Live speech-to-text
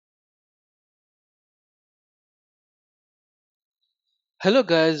Hello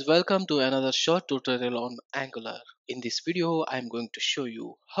guys, welcome to another short tutorial on Angular. In this video, I am going to show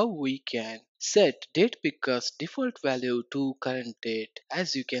you how we can set date picker's default value to current date.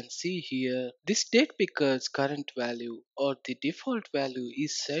 As you can see here, this date picker's current value or the default value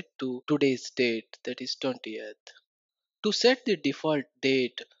is set to today's date, that is 20th. To set the default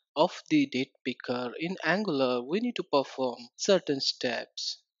date of the date picker in Angular, we need to perform certain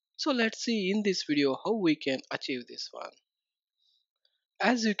steps. So let's see in this video how we can achieve this one.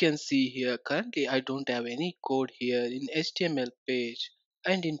 As you can see here, currently I don't have any code here in HTML page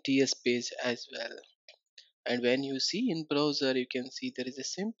and in TS page as well. And when you see in browser, you can see there is a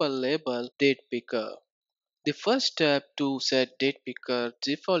simple label date picker. The first step to set date picker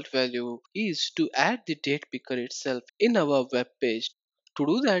default value is to add the date picker itself in our web page. To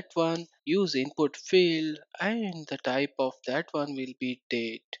do that one, use input field and the type of that one will be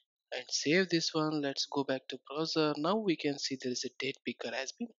date. And save this one. Let's go back to browser. Now we can see there is a date picker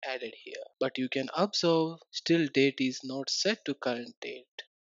has been added here. But you can observe still date is not set to current date.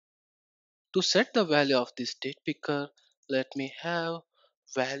 To set the value of this date picker, let me have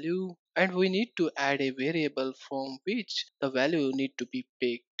value and we need to add a variable from which the value need to be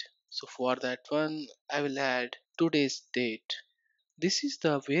picked. So for that one, I will add today's date. This is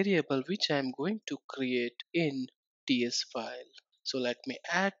the variable which I am going to create in TS file. So let me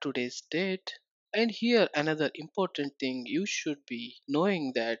add today's date. And here another important thing you should be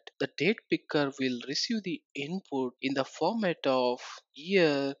knowing that the date picker will receive the input in the format of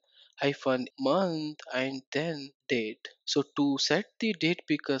year hyphen month and then date. So to set the date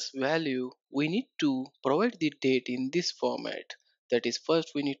picker's value, we need to provide the date in this format. That is,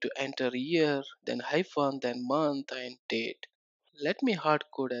 first we need to enter year, then hyphen, then month and date. Let me hard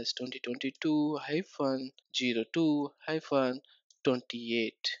code as 2022 hyphen 02 hyphen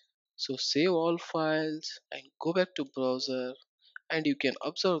 28. So save all files and go back to browser and you can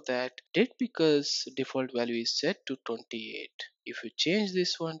observe that date picker's default value is set to 28. If you change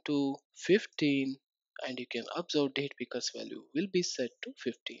this one to 15 and you can observe date picker's value will be set to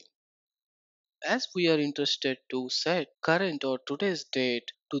 15. As we are interested to set current or today's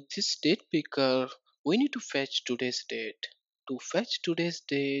date to this date picker, we need to fetch today's date. To fetch today's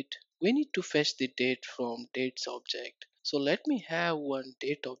date, we need to fetch the date from dates object. So let me have one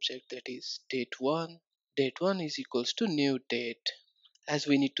date object, that is date 1. Date 1 is equals to new date. As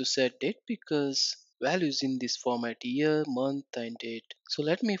we need to set date pickers values in this format year, month and date. So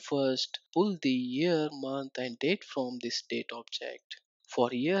let me first pull the year, month and date from this date object.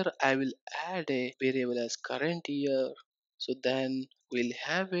 For year, I will add a variable as current year. So then we'll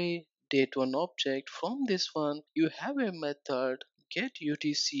have a date one object. From this one, you have a method get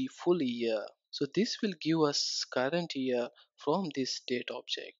UTC full year. So this will give us current year from this date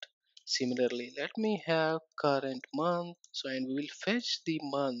object. Similarly, let me have current month. So and we will fetch the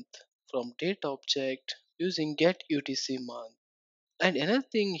month from date object using get UTC month. And another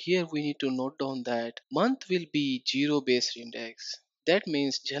thing here we need to note down that month will be 0 based index. That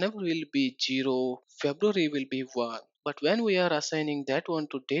means January will be 0, February will be 1. But when we are assigning that one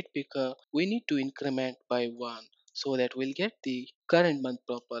to date picker, we need to increment by 1 so that we'll get the current month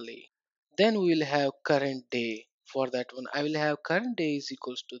properly. Then we will have current day. For that one, I will have current day is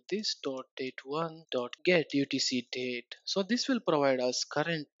equals to this dot date 1 dot get UTC date. So this will provide us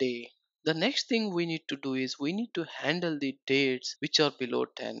current day. The next thing we need to do is we need to handle the dates which are below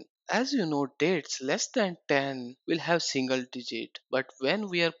 10. As you know, dates less than 10 will have single digit, but when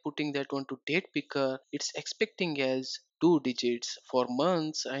we are putting that one to date picker, it's expecting as two digits for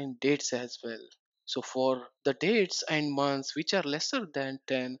months and dates as well. So for the dates and months which are lesser than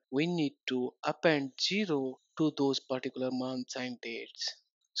 10, we need to append 0 to those particular months and dates.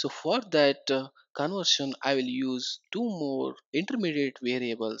 So for that conversion, I will use two more intermediate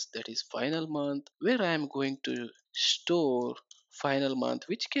variables, that is final month, where I am going to store final month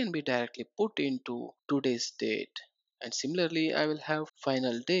which can be directly put into today's date. And similarly, I will have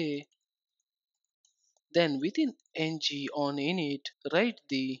final day. Then within ng on init, write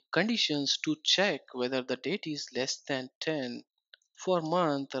the conditions to check whether the date is less than 10. For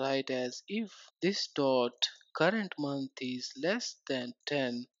month, write as if this dot current month is less than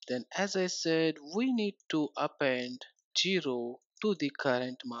 10, then as I said, we need to append 0 to the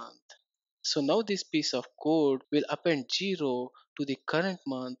current month. So now this piece of code will append 0 to the current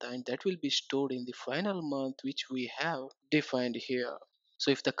month and that will be stored in the final month which we have defined here. So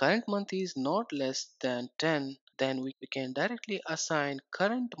if the current month is not less than 10, then we can directly assign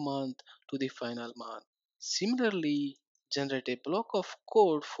current month to the final month. Similarly, generate a block of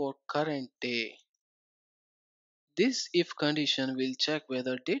code for current day. This if condition will check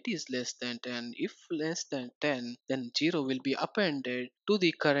whether date is less than 10. If less than 10, then 0 will be appended to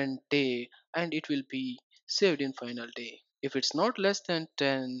the current day and it will be saved in final day. If it's not less than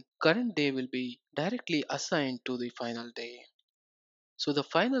 10, current day will be directly assigned to the final day. So the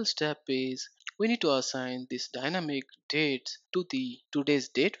final step is we need to assign this dynamic dates to the today's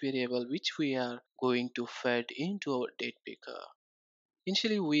date variable which we are going to fed into our date picker.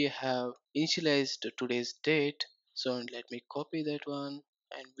 Initially we have initialized today's date, so let me copy that one,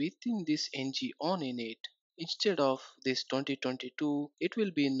 and within this ng on init, instead of this 2022 it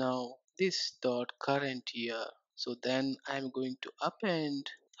will be now this dot current year. So then I'm going to append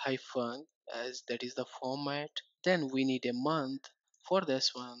hyphen as that is the format. Then we need a month for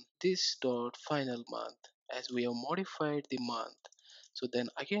this one, this dot final month, as we have modified the month. So then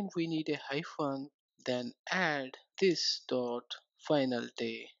again we need a hyphen, then add this dot final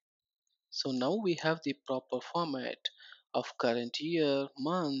day. So now we have the proper format of current year,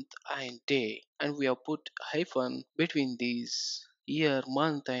 month and day, and we have put hyphen between these year,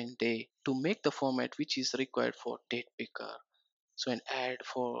 month and day to make the format which is required for date picker. So and add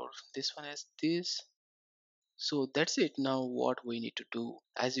for this one as this. So that's it. Now what we need to do,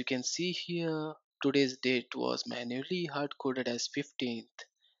 as you can see here, today's date was manually hard coded as 15th,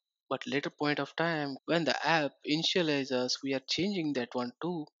 but later point of time when the app initializes we are changing that one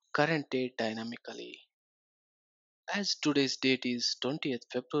to current date dynamically. As today's date is 20th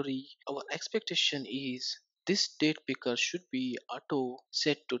February, our expectation is this date picker should be auto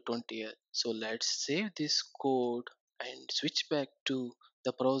set to 20th. So let's save this code and switch back to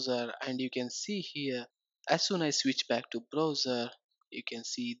the browser, and you can see here as soon as I switch back to browser you can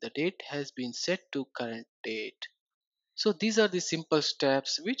see the date has been set to current date. So these are the simple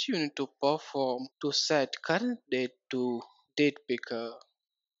steps which you need to perform to set current date to date picker.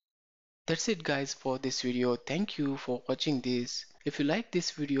 That's it guys for this video. Thank you for watching this. If you like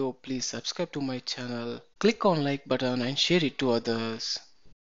this video, please subscribe to my channel. Click on like button and share it to others.